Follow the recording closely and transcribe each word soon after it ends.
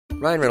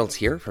Ryan Reynolds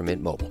here from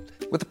Mint Mobile.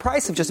 With the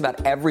price of just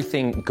about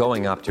everything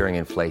going up during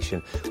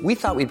inflation, we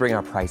thought we'd bring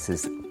our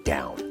prices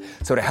down.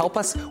 So to help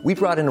us, we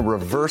brought in a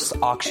reverse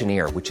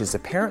auctioneer, which is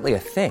apparently a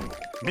thing.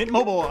 Mint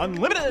Mobile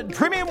Unlimited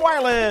Premium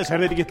Wireless. How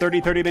to get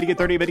 30, 30, bit to get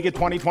 30, bit to get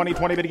 20, 20,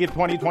 20, bit to get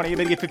 20, 20,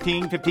 bit to get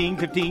 15, 15,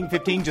 15,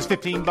 15, just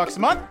 $15 a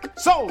month?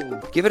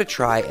 Sold! Give it a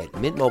try at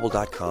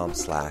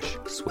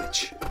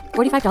mintmobile.com/switch.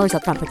 $45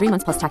 up front for 3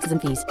 months plus taxes and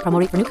fees. Promo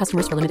rate for new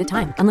customers for limited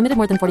time. Unlimited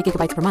more than 40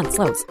 gigabytes per month.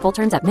 Slows full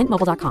terms at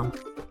mintmobile.com.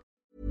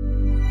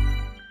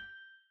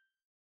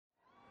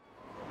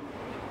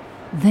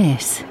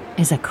 This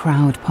is a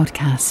Crowd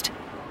podcast.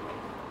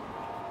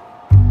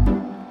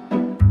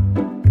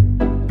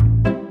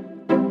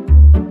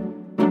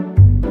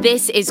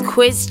 This is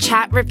Quiz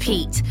Chat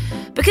Repeat,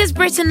 because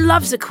Britain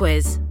loves a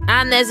quiz,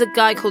 and there's a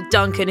guy called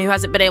Duncan who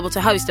hasn't been able to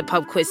host a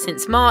pub quiz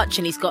since March,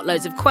 and he's got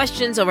loads of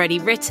questions already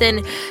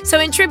written, so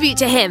in tribute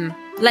to him,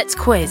 let's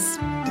quiz.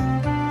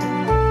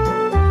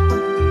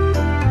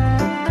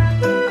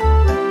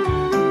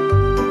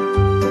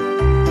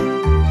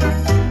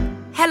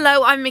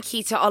 Hello, I'm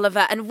Makita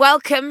Oliver, and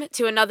welcome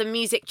to another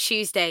Music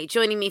Tuesday.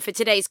 Joining me for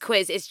today's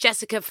quiz is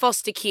Jessica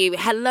Fostekew.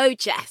 Hello,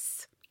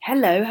 Jess.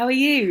 Hello, how are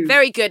you?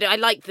 Very good. I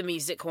like the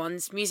music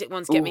ones. Music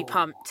ones get me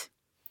pumped.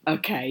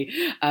 Okay.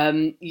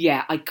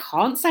 Yeah, I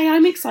can't say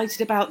I'm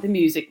excited about the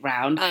music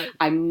round. Oh.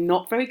 I'm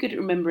not very good at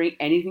remembering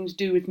anything to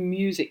do with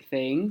music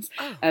things.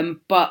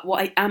 But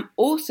what I am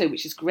also,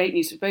 which is great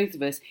news for both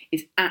of us,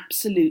 is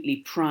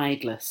absolutely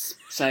prideless.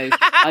 So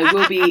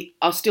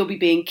I'll still be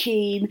being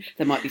keen.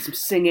 There might be some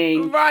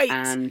singing. Right.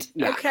 And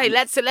yeah. Okay,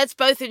 let's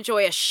both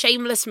enjoy a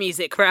shameless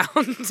music round.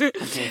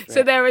 Okay,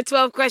 So there are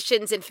 12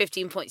 questions and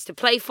 15 points to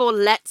play for.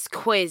 Let's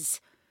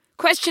quiz.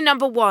 Question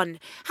number 1.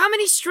 How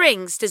many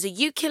strings does a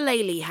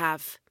ukulele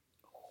have?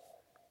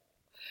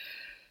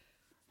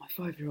 My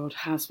 5-year-old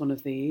has one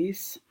of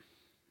these.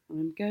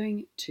 I'm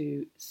going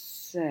to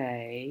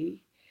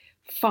say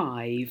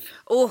 5.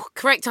 Oh,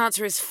 correct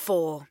answer is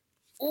 4.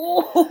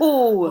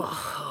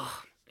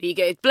 Oh! There you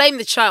go. Blame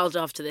the child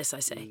after this,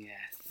 I say.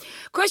 Yes.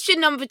 Question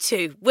number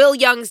 2. Will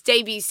Young's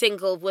debut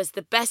single was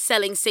the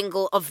best-selling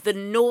single of the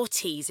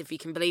noughties, if you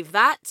can believe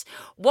that.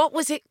 What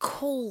was it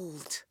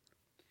called?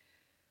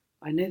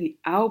 I know the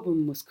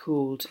album was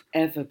called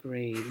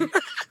Evergreen.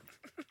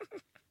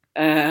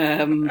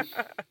 I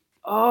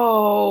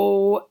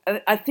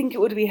think it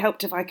would be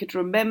helped if I could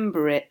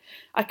remember it.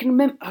 I can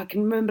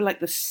remember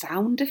like the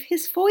sound of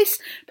his voice,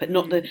 but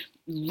not the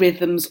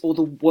rhythms or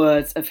the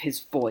words of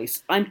his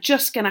voice. I'm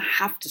just going to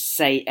have to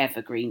say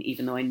Evergreen,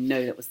 even though I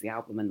know that was the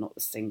album and not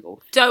the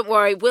single. Don't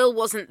worry, Will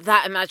wasn't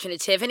that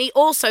imaginative, and he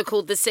also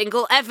called the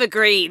single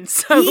Evergreen,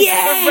 so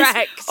Yes!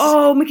 correct.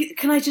 Oh,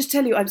 can I just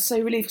tell you, I'm so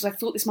relieved because I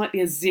thought this might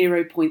be a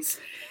 0 points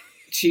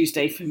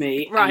Tuesday for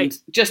me. Right. And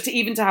just to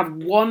have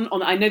one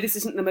on, I know this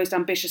isn't the most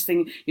ambitious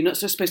thing, you're not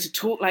supposed to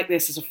talk like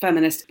this as a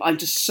feminist, but I'm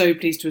just so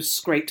pleased to have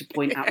scraped a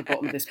point out the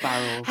bottom of this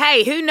barrel.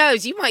 Hey, who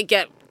knows? You might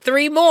get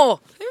 3 more.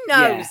 Who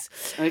knows?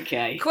 Yeah.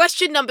 Okay.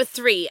 Question number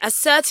 3. A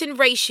Certain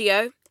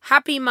Ratio,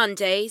 Happy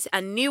Mondays,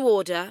 and New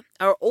Order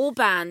are all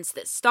bands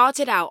that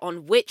started out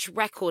on which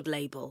record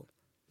label?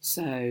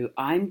 So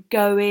I'm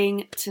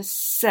going to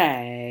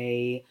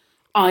say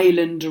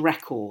Island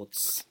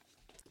Records.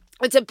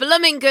 It's a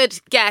blooming good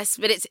guess,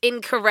 but it's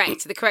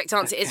incorrect. The correct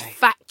answer is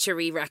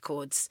Factory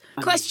Records.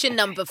 Question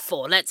number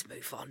 4. Let's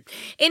move on.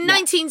 In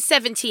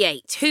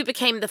 1978, who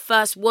became the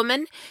first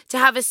woman to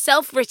have a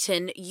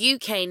self-written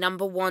UK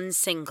 #1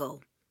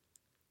 single?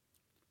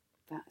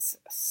 That's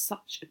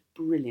such a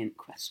brilliant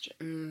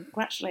question.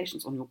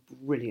 Congratulations on your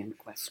brilliant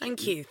question.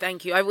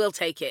 Thank you. I will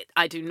take it.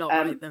 I do not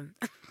write them.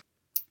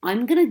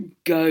 I'm going to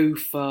go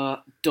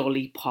for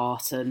Dolly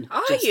Parton.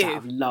 Are just you? out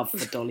of love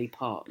for Dolly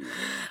Parton.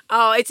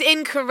 Oh, it's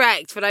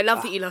incorrect, but I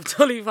love that you love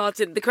Dolly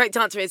Parton. The correct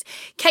answer is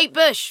Kate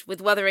Bush with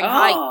Wuthering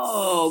Heights.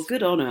 Oh,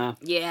 good on her.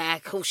 Yeah,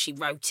 of course she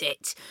wrote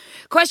it.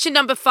 Question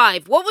number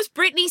 5. What was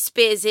Britney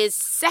Spears'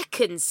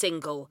 second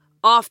single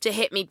after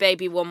Hit Me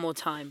Baby One More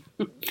Time?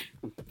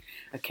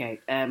 Okay.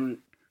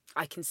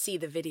 I can see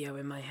the video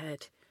in my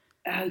head.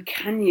 Oh,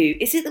 can you?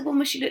 Is it the one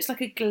where she looks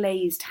like a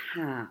glazed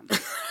ham?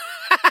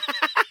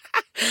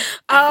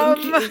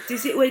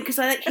 Is it because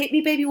I Hit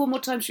Me Baby One More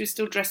Time, she was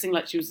still dressing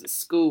like she was at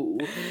school,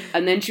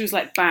 and then she was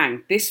like,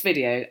 bang, this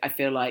video, I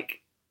feel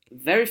like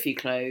very few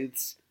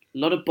clothes, a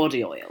lot of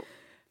body oil.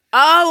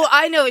 Oh,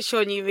 I know which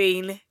one you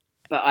mean.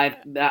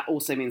 But that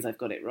also means I've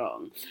got it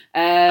wrong.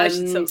 I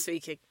should stop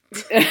speaking.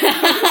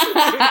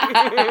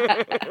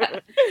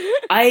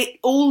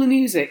 All the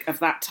music of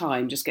that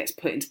time just gets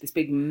put into this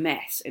big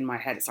mess in my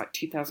head. It's like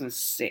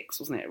 2006,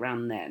 wasn't it,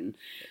 around then?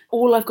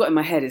 All I've got in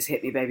my head is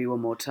Hit Me Baby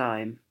One More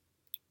Time.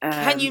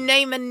 Can you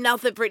name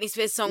another Britney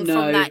Spears song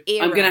from that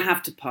era? I'm going to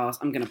have to pass.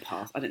 I don't know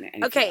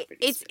anything about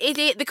Britney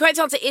Spears. The correct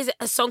answer is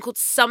a song called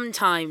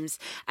Sometimes,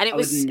 and it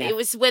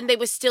was when they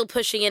were still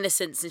pushing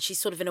Innocence, and she's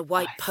sort of in a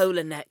white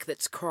polo neck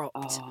that's cropped.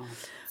 Oh,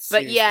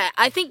 but yeah,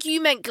 I think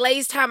you meant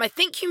Glazed Ham. I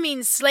think you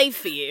mean Slave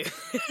for You.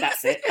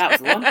 That's it.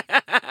 That was the one.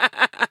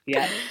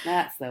 Yeah,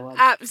 that's the one.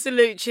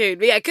 Absolute tune.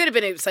 But yeah, it could have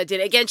been Oops, I Did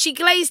It Again. She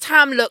glazed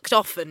ham looked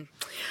often.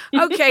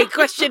 Okay,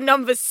 question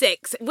number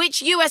 6.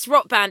 Which US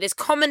rock band is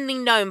commonly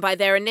known by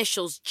their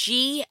initials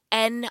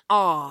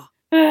GNR?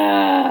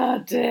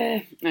 Ah,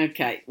 dear.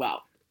 Okay,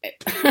 well.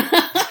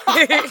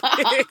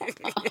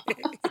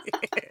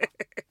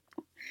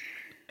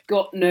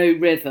 Got no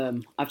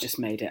rhythm. I've just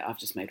made it. I've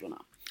just made one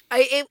up.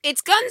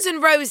 It's Guns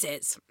N'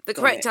 Roses. The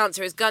correct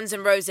answer is Guns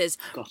N' Roses.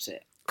 Got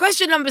it.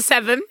 Question number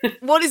 7.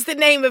 What is the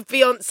name of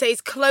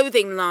Beyonce's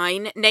clothing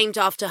line named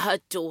after her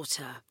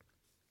daughter?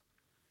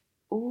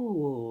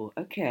 Oh,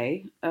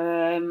 okay.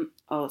 Do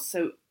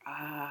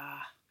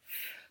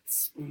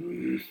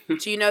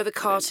you know the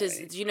Carters?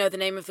 Do you know the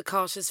name of the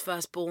Carters'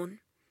 firstborn?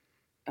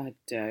 I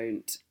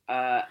don't.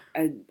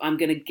 I'm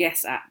going to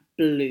guess at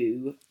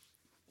Blue.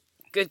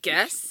 Good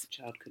guess.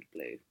 Child called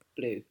Blue.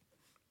 Blue.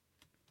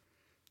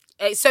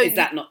 So is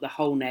that not the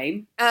whole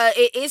name?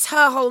 It is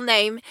her whole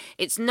name.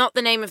 It's not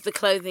the name of the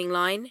clothing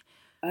line.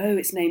 Oh,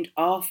 it's named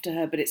after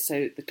her, but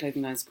the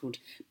clothing line's called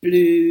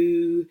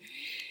Blue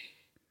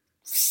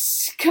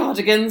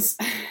Cardigans.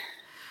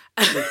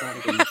 Blue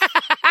Cardigans.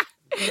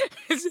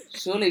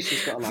 Surely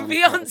she's got a line.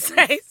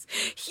 Beyonce's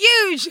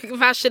huge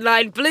fashion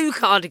line, Blue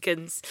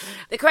Cardigans.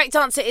 The correct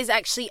answer is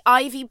actually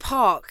Ivy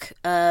Park,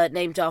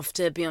 named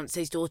after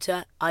Beyonce's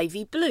daughter,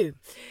 Ivy Blue.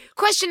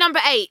 Question number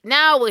 8.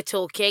 Now we're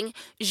talking.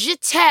 Je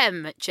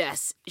t'aime,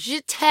 Jess.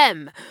 Je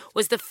t'aime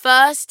was the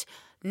first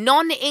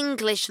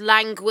non-English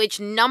language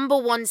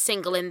 #1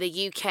 single in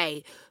the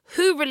UK.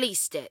 Who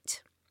released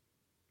it?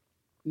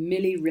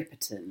 Millie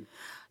Ripperton.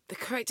 The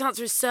correct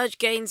answer is Serge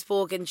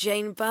Gainsbourg and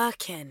Jane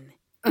Birkin.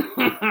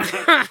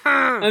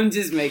 I'm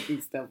just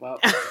making stuff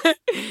up.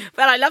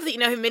 Well, I love that you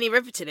know who Minnie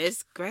Riperton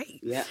is. Great.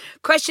 Yeah.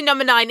 Question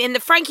number 9. In the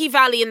Frankie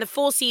Valli and the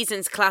Four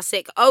Seasons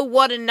classic, Oh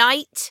What a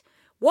Night,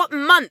 what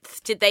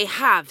month did they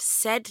have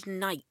said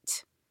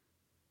night?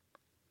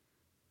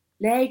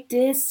 Late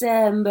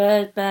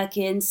December, back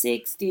in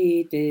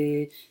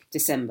 60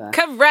 December.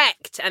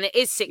 Correct. And it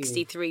is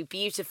 63.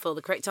 Beautiful.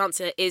 The correct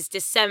answer is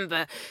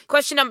December.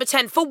 Question number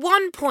 10. For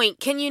 1 point,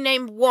 can you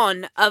name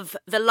one of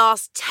the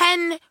last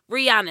 10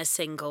 Rihanna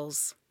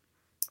singles?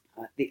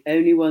 The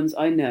only ones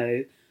I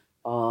know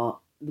are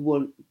the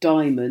one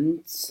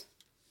Diamonds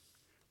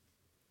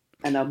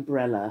and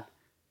Umbrella.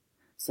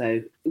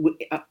 So,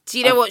 do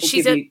you know what?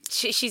 She's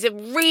a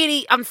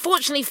really,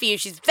 unfortunately for you,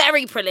 she's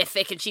very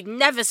prolific and she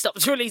never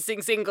stops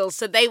releasing singles.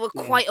 So they were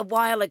quite a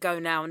while ago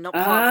now and not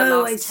part of the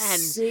last 10.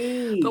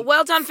 See. But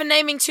well done for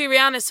naming 2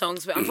 Rihanna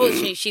songs. But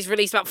unfortunately, she's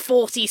released about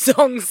 40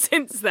 songs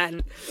since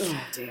then.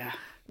 Oh dear.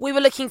 We were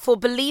looking for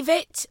Believe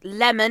It,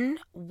 Lemon,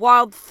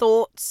 Wild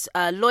Thoughts,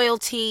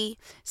 Loyalty,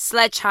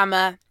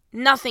 Sledgehammer,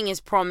 Nothing Is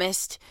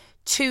Promised,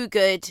 Too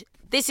Good,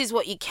 This Is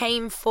What You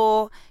Came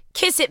For,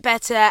 Kiss It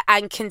Better,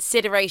 and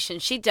Consideration.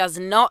 She does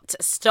not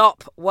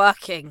stop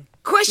working.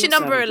 Question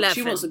number 11.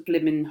 She wants a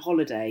blimmin'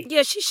 holiday.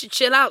 Yeah, she should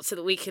chill out so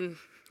that you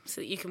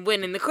can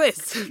win in the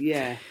quiz.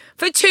 Yeah.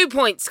 For 2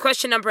 points,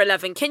 question number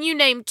 11. Can you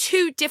name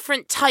 2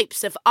 different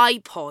types of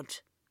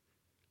iPod?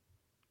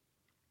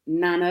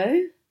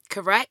 Nano.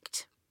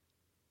 Correct.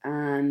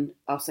 And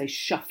I'll say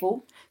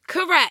shuffle.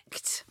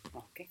 Correct.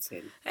 Oh, get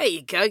in. There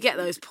you go. Get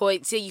those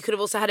points. Yeah, you could have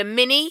also had a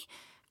mini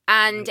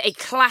and a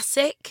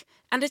classic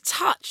and a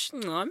touch.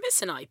 Oh, I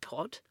miss an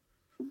iPod.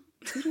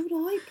 Good old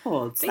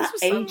iPods. That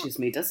ages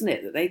me, doesn't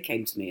it? That they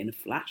came to me in a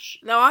flash.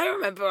 No, I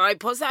remember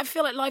iPods. I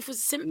feel like life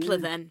was simpler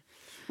then.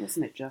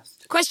 Wasn't it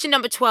just? Question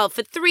number 12.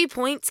 For 3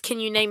 points, can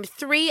you name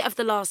 3 of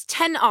the last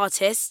 10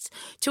 artists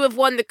to have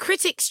won the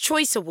Critics'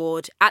 Choice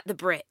Award at the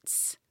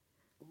Brits?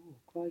 Oh,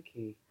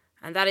 crikey.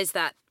 And that is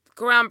that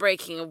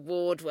groundbreaking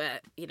award where,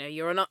 you know,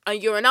 you're an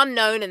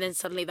unknown and then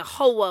suddenly the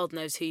whole world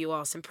knows who you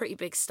are. Some pretty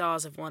big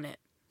stars have won it.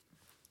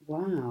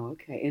 Wow,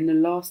 okay. In the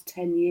last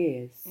 10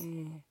 years.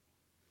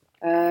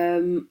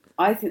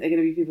 I think they're going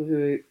to be people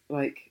who are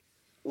like,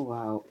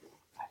 wow,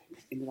 I don't know,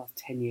 in the last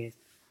 10 years.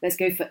 Let's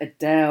go for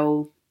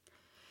Adele.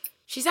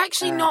 She's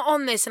actually not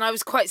on this and I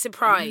was quite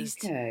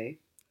surprised. Okay.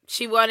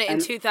 She won it in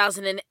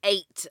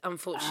 2008,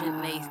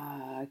 unfortunately.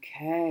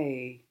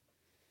 Okay.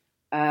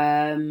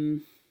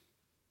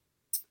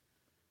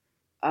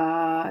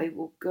 I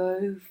will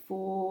go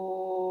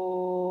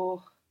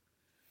for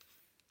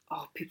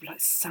people like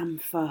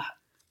Sampha.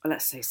 Well,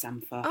 let's say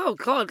Sampha. Oh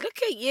God,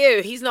 look at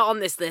you! He's not on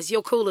this list.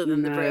 You're cooler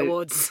than the Brit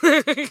Awards. Do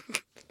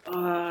you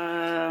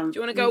want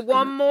to go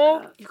one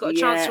more? You've got a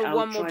chance for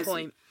one more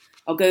point.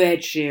 I'll go Ed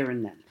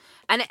Sheeran then.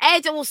 And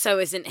Ed also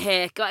isn't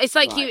here. It's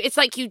like It's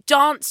like you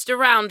danced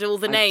around all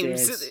the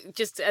names,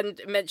 and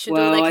mentioned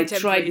all their contemporaries. I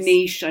tried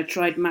niche. I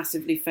tried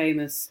massively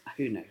famous.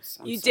 Who knows?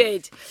 You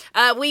did.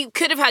 We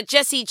could have had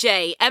Jessie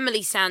J,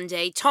 Emily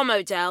Sandé, Tom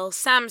Odell,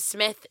 Sam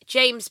Smith,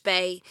 James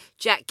Bay,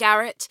 Jack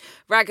Garrett,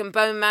 Rag and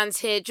Bone Man's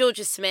here,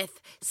 Georgia Smith,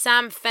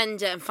 Sam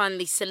Fender, and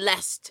finally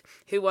Celeste,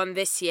 who won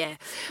this year.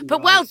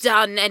 But well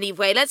done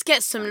anyway. Let's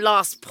get some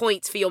last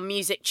points for your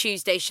Music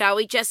Tuesday, shall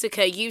we?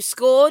 Jessica, you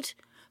scored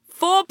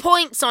 4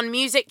 points on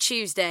Music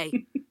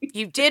Tuesday.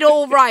 You did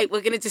all right.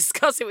 We're going to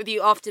discuss it with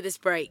you after this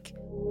break.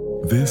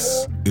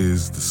 This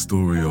is the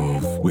story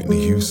of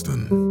Whitney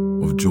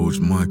Houston, of George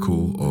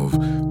Michael, of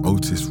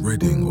Otis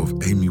Redding, of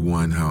Amy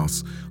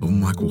Winehouse, of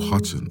Michael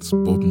Hutchence,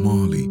 Bob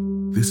Marley.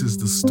 This is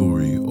the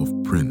story of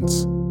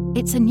Prince.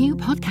 It's a new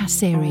podcast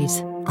series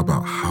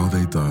About how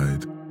they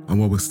died and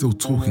why we're still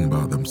talking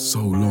about them so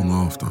long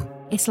after.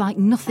 It's like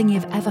nothing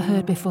you've ever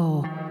heard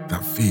before.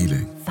 That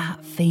feeling.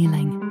 That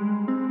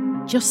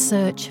feeling. Just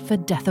search for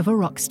Death of a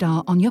Rock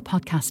Star on your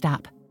podcast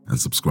app. And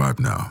subscribe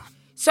now.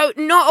 So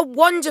not a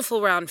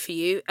wonderful round for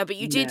you, but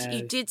you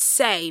did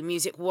say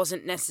music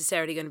wasn't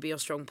necessarily going to be your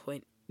strong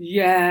point.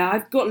 Yeah,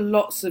 I've got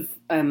lots of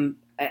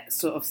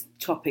sort of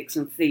topics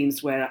and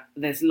themes where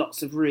there's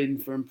lots of room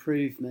for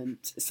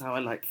improvement, is how I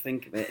like to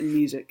think of it, and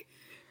music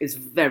is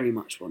very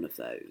much one of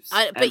those.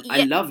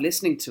 I love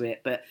listening to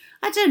it, but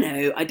I don't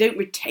know, I don't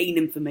retain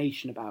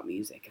information about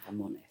music, if I'm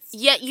honest.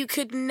 Yet you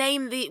could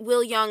name the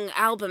Will Young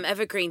album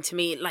Evergreen to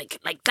me like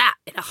that,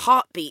 in a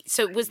heartbeat.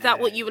 So was that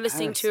what you were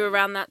listening to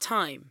around that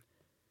time?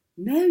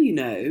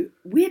 No,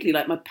 weirdly,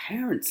 like my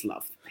parents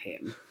love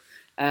him.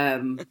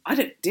 I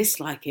don't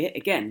dislike it,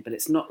 again, but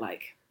it's not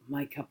like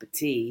my cup of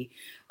tea.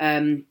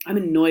 I'm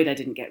annoyed I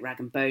didn't get Rag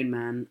and Bone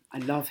Man. I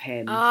love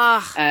him.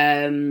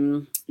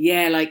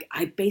 Yeah, like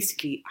I don't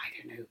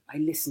know, I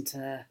listen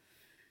to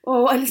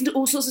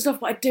all sorts of stuff,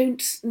 but I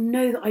don't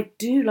know that I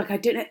do. Like, I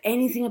don't know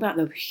anything about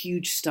the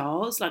huge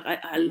stars. Like,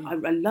 I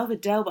love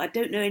Adele, but I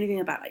don't know anything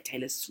about, like,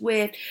 Taylor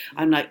Swift.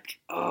 I'm like,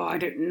 I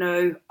don't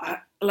know.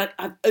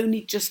 I've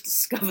only just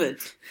discovered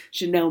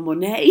Janelle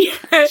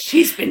Monáe.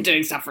 She's been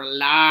doing stuff for a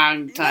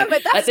long time. Yeah,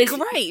 but that's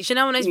great.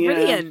 Janelle Monáe's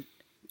brilliant.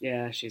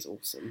 Yeah, she's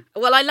awesome.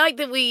 Well, I like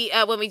that we,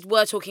 when we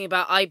were talking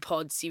about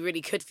iPods, you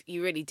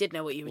really did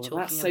know what you were talking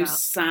about. That's so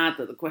sad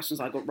that the questions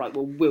I got right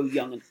were Will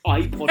Young and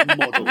iPod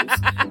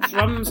models.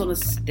 Drums on a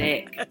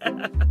stick.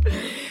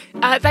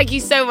 Thank you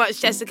so much,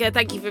 Jessica.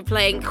 Thank you for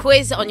playing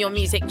Quiz on your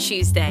Music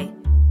Tuesday.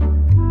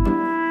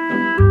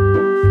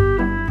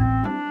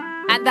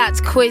 And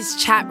that's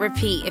Quiz Chat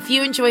Repeat. If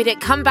you enjoyed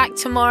it, come back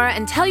tomorrow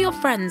and tell your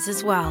friends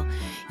as well.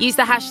 Use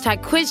the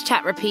hashtag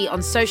QuizChatRepeat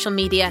on social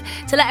media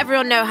to let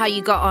everyone know how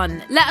you got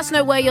on. Let us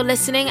know where you're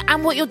listening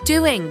and what you're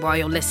doing while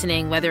you're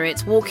listening, whether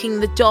it's walking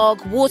the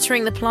dog,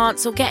 watering the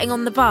plants, or getting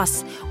on the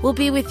bus. We'll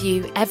be with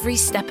you every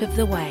step of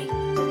the way.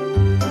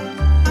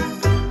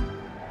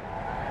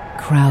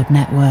 Crowd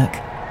Network,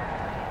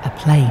 a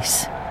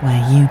place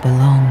where you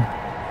belong.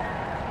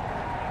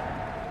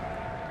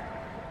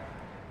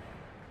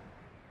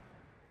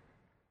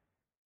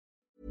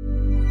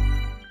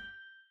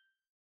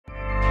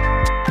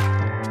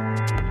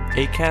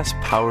 Acast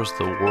powers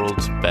the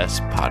world's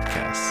best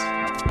podcasts.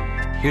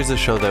 Here's a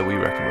show that we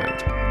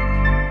recommend.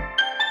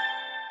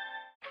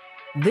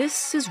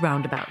 This is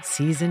Roundabout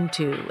Season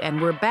 2,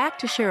 and we're back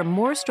to share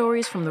more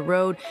stories from the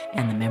road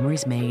and the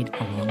memories made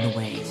along the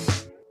way.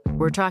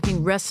 We're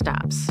talking rest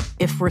stops.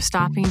 If we're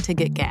stopping to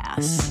get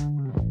gas,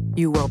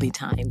 you will be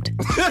timed.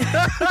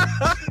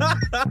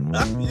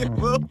 You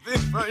will be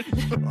for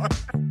sure.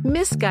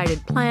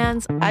 Misguided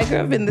plans. I grew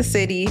up in the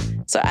city,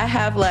 so I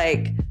have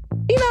a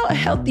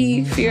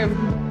healthy fear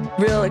of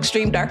real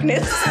extreme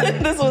darkness.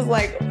 This was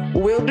like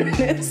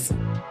wilderness.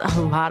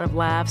 A lot of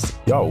laughs.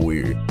 Y'all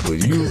weird,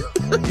 but you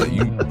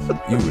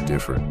were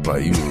different.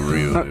 Like, you were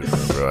real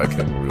different, bro. I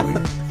can't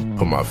really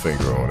put my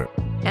finger on it.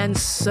 And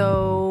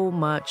so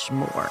much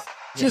more.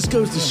 Just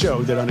goes to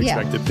show that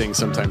unexpected things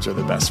sometimes are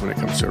the best when it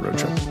comes to a road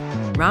trip.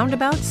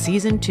 Roundabout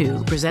Season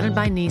 2, presented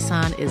by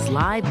Nissan, is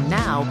live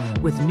now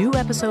with new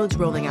episodes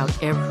rolling out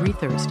every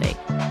Thursday.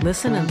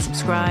 Listen and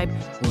subscribe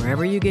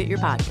wherever you get your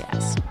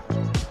podcasts.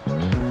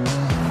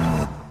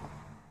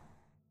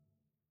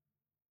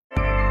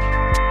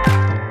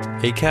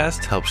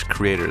 Acast helps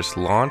creators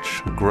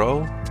launch,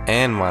 grow,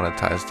 and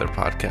monetize their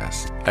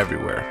podcasts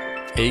everywhere.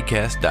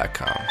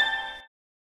 Acast.com.